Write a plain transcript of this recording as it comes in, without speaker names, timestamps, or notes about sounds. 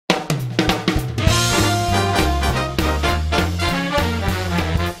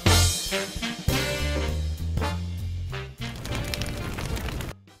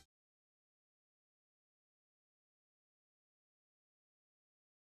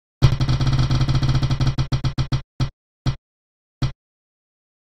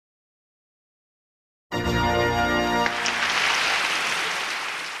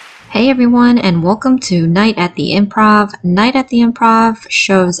Hey everyone, and welcome to Night at the Improv. Night at the Improv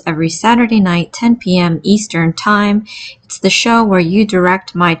shows every Saturday night, 10 p.m. Eastern Time. It's the show where you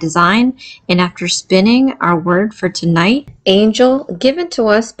direct my design, and after spinning our word for tonight, Angel, given to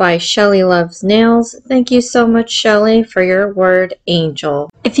us by Shelly Loves Nails. Thank you so much, Shelly, for your word, Angel.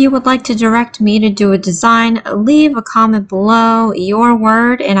 If you would like to direct me to do a design, leave a comment below your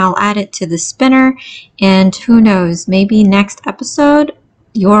word, and I'll add it to the spinner, and who knows, maybe next episode,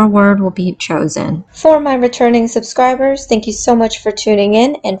 your word will be chosen. For my returning subscribers, thank you so much for tuning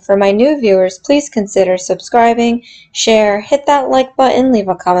in. And for my new viewers, please consider subscribing, share, hit that like button, leave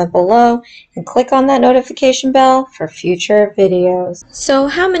a comment below, and click on that notification bell for future videos. So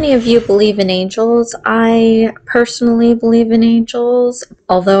how many of you believe in angels? I personally believe in angels,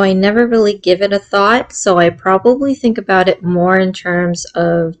 although I never really give it a thought, so I probably think about it more in terms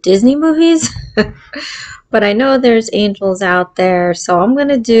of Disney movies. But I know there's angels out there, so I'm going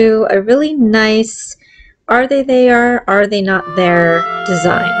to do a really nice are they there, are they not there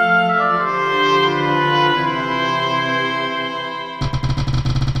design.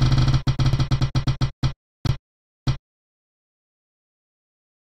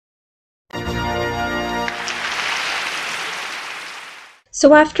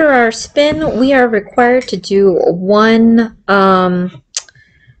 So after our spin, we are required to do one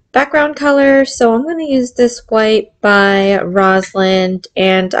background color, so I'm going to use this white by Rosalind,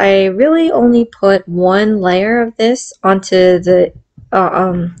 and I really only put one layer of this onto the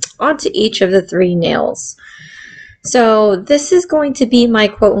onto each of the three nails. So this is going to be my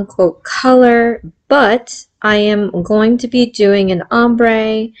quote-unquote color, but I am going to be doing an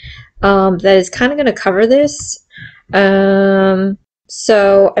ombre that is kind of going to cover this.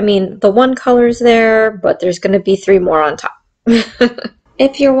 So I mean, the one color is there, but there's going to be three more on top.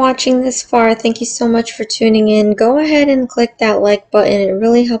 If you're watching this far, thank you so much for tuning in. Go ahead and click that like button. It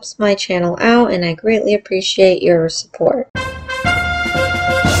really helps my channel out, and I greatly appreciate your support.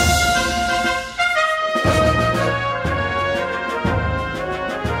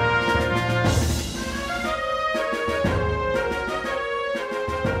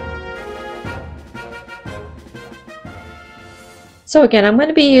 So again, I'm going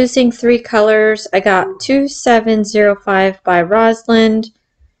to be using three colors. I got 2705 by Rosalind,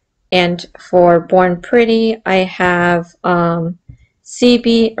 and for Born Pretty, I have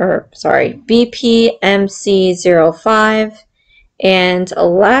BPMC05, and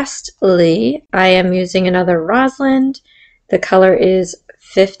lastly, I am using another Rosalind. The color is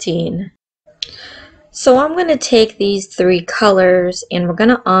 15. So I'm going to take these three colors and we're going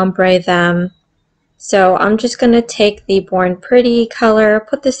to ombre them. So I'm just going to take the Born Pretty color,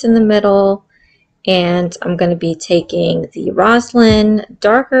 put this in the middle, and I'm going to be taking the Rosalind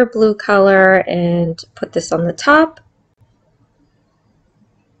darker blue color and put this on the top.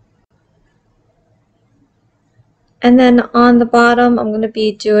 And then on the bottom, I'm going to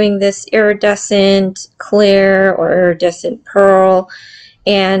be doing this iridescent clear or iridescent pearl,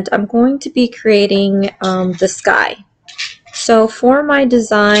 and I'm going to be creating the sky. So for my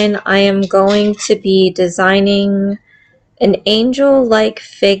design, I am going to be designing an angel-like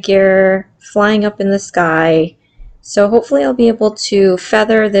figure flying up in the sky. So hopefully I'll be able to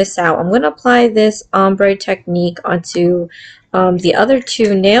feather this out. I'm going to apply this ombre technique onto the other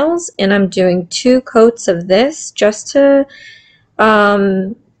two nails, and I'm doing 2 coats of this just to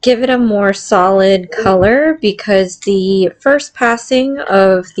give it a more solid color, because the first passing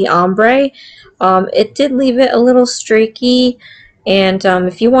of the ombre, it did leave it a little streaky, and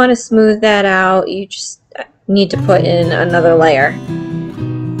if you want to smooth that out, you just need to put in another layer.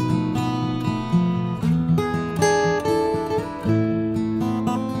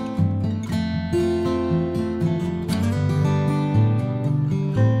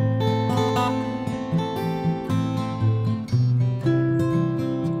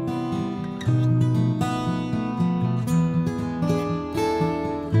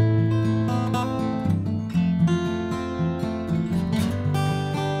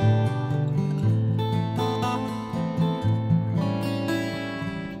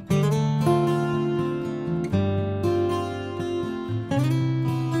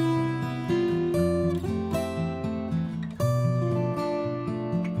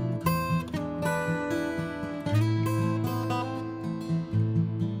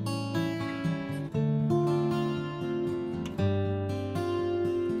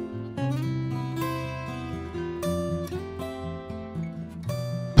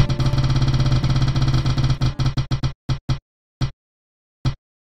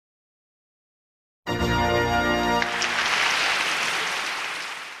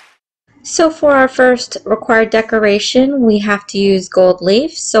 So for our first required decoration, we have to use gold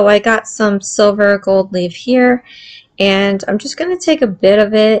leaf. So I got some silver gold leaf here, and I'm just going to take a bit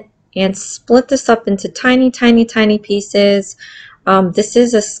of it and split this up into tiny, tiny, tiny pieces. This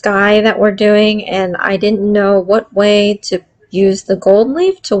is a sky that we're doing, and I didn't know what way to use the gold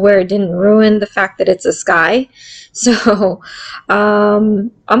leaf to where it didn't ruin the fact that it's a sky. So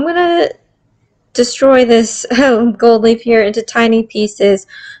I'm going to destroy this gold leaf here into tiny pieces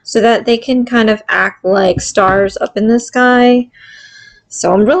so that they can kind of act like stars up in the sky.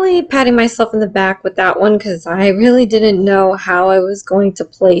 So I'm really patting myself in the back with that one because I really didn't know how I was going to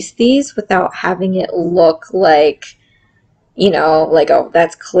place these without having it look like, you know, like, oh,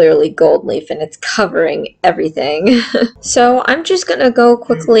 that's clearly gold leaf and it's covering everything. So I'm just gonna go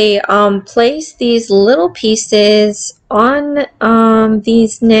quickly place these little pieces on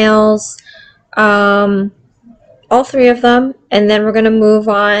these nails, all three of them, and then we're going to move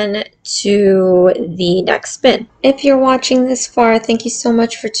on to the next spin. If you're watching this far, thank you so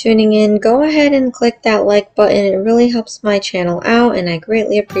much for tuning in. Go ahead and click that like button. It really helps my channel out, and I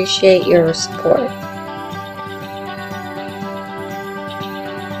greatly appreciate your support.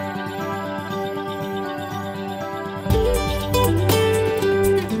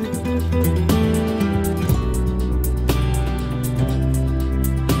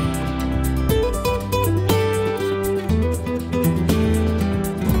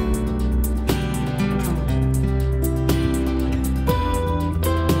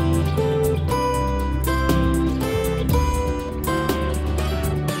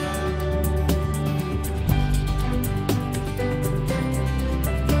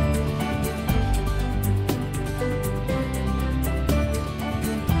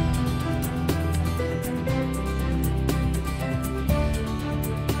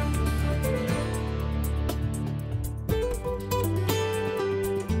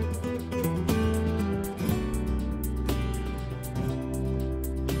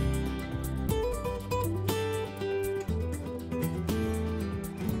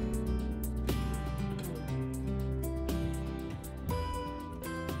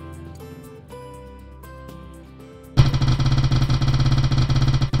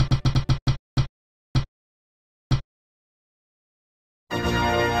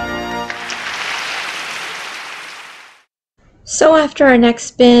 So after our next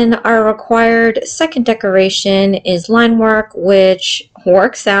spin, our required second decoration is Linework, which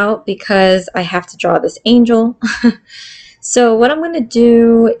works out because I have to draw this angel. So what I'm going to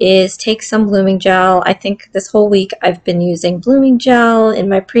do is take some blooming gel. I think this whole week I've been using blooming gel in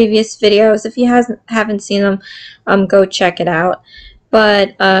my previous videos. If you haven't seen them, go check it out.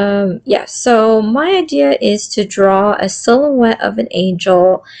 But yeah, so my idea is to draw a silhouette of an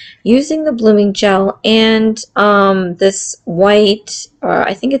angel using the blooming gel and this white,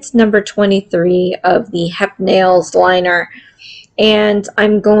 I think it's number 23 of the Hepnails liner. And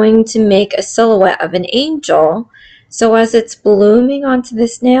I'm going to make a silhouette of an angel. So as it's blooming onto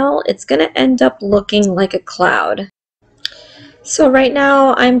this nail, it's going to end up looking like a cloud. So right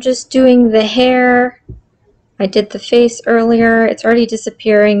now I'm just doing the hair. I did the face earlier. It's already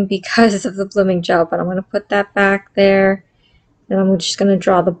disappearing because of the blooming gel, but I'm going to put that back there. Then I'm just going to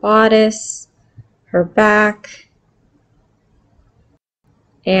draw the bodice, her back,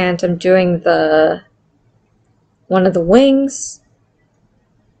 and I'm doing one of the wings.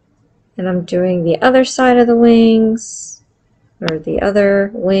 And I'm doing the other side of the wings, or the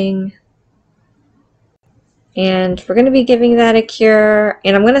other wing. And we're going to be giving that a cure.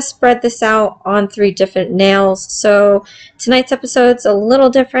 And I'm going to spread this out on 3 different nails. So tonight's episode's a little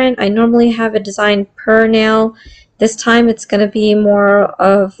different. I normally have a design per nail. This time it's going to be more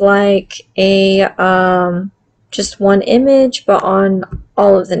of like a just one image, but on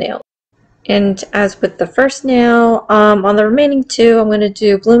all of the nails. And as with the first nail, on the remaining 2, I'm going to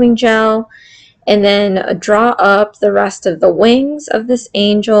do blooming gel and then draw up the rest of the wings of this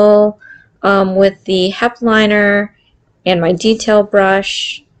angel with the Hep liner and my detail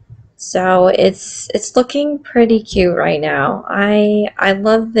brush. So it's looking pretty cute right now. I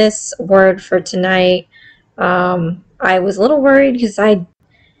love this word for tonight. I was a little worried because I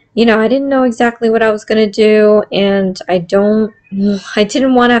didn't know exactly what I was going to do, and I didn't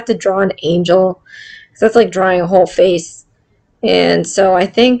want to have to draw an angel because that's like drawing a whole face. And so I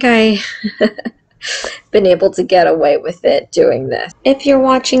think I been able to get away with it doing this. If you're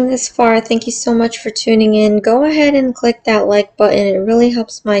watching this far, thank you so much for tuning in. Go ahead and click that like button. It really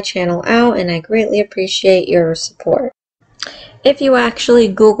helps my channel out, and I greatly appreciate your support. If you actually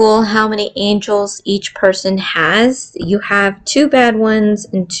Google how many angels each person has, you have 2 bad ones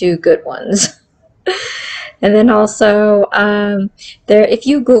and 2 good ones. And then also, if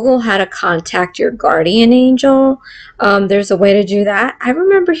you Google how to contact your guardian angel, there's a way to do that. I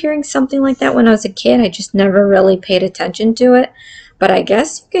remember hearing something like that when I was a kid. I just never really paid attention to it. But I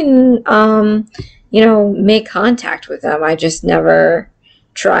guess you can, you know, make contact with them. I just never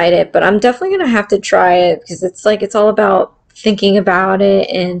tried it. But I'm definitely going to have to try it because it's like it's all about thinking about it.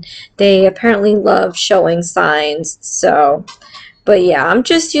 And they apparently love showing signs. So... But yeah, I'm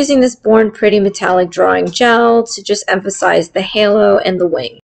just using this Born Pretty metallic drawing gel to just emphasize the halo and the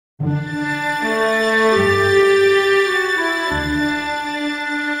wing.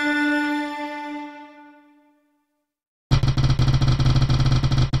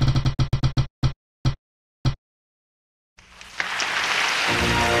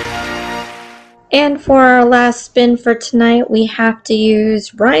 And for our last spin for tonight, we have to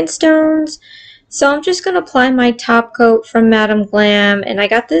use Rhinestones. So I'm just going to apply my top coat from Madame Glam, and I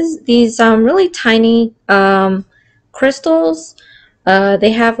got these really tiny crystals.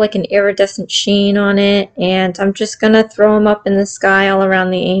 They have like an iridescent sheen on it, and I'm just going to throw them up in the sky all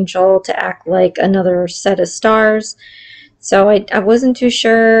around the angel to act like another set of stars. So I wasn't too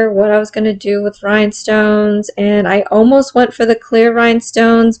sure what I was going to do with rhinestones, and I almost went for the clear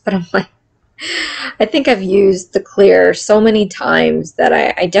rhinestones, but I'm like, I think I've used the clear so many times that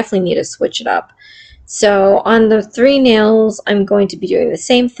I definitely need to switch it up. So on the 3 nails, I'm going to be doing the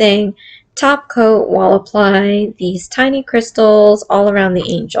same thing, top coat while apply these tiny crystals all around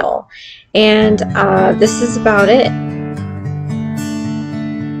the angel. And this is about it.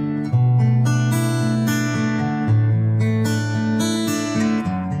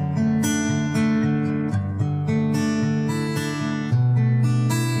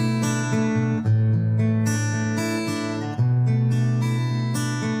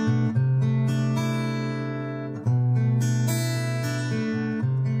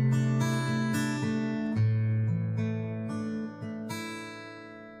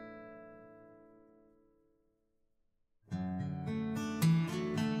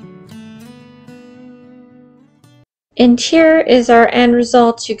 And here is our end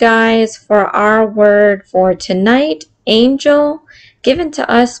result, you guys, for our word for tonight, angel, given to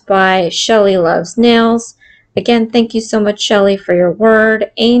us by Shelly Loves Nails. Again, thank you so much, Shelly, for your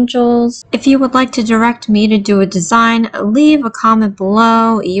word, angels. If you would like to direct me to do a design, leave a comment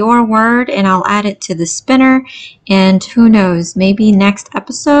below your word and I'll add it to the spinner. And who knows, maybe next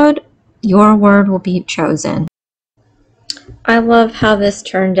episode, your word will be chosen. I love how this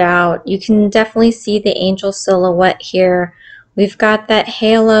turned out. You can definitely see the angel silhouette here. We've got that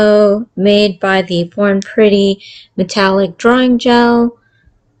halo made by the Born Pretty metallic drawing gel.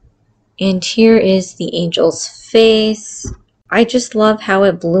 And here is the angel's face. I just love how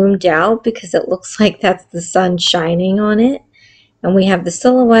it bloomed out because it looks like that's the sun shining on it. And we have the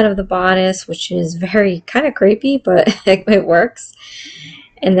silhouette of the bodice, which is very kind of creepy, but it works.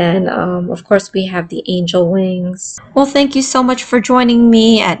 And then, of course, we have the angel wings. Well, thank you so much for joining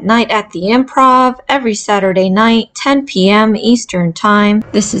me at Night at the Improv every Saturday night, 10 p.m. Eastern Time.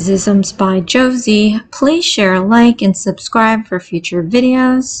 This is Isms by Josie. Please share, like, and subscribe for future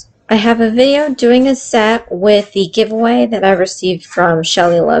videos. I have a video doing a set with the giveaway that I received from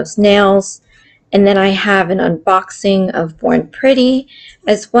Shelly Loves Nails. And then I have an unboxing of Born Pretty,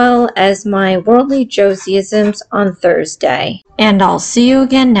 as well as my Worldly Josieisms on Thursday. And I'll see you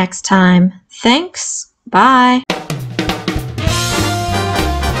again next time. Thanks. Bye.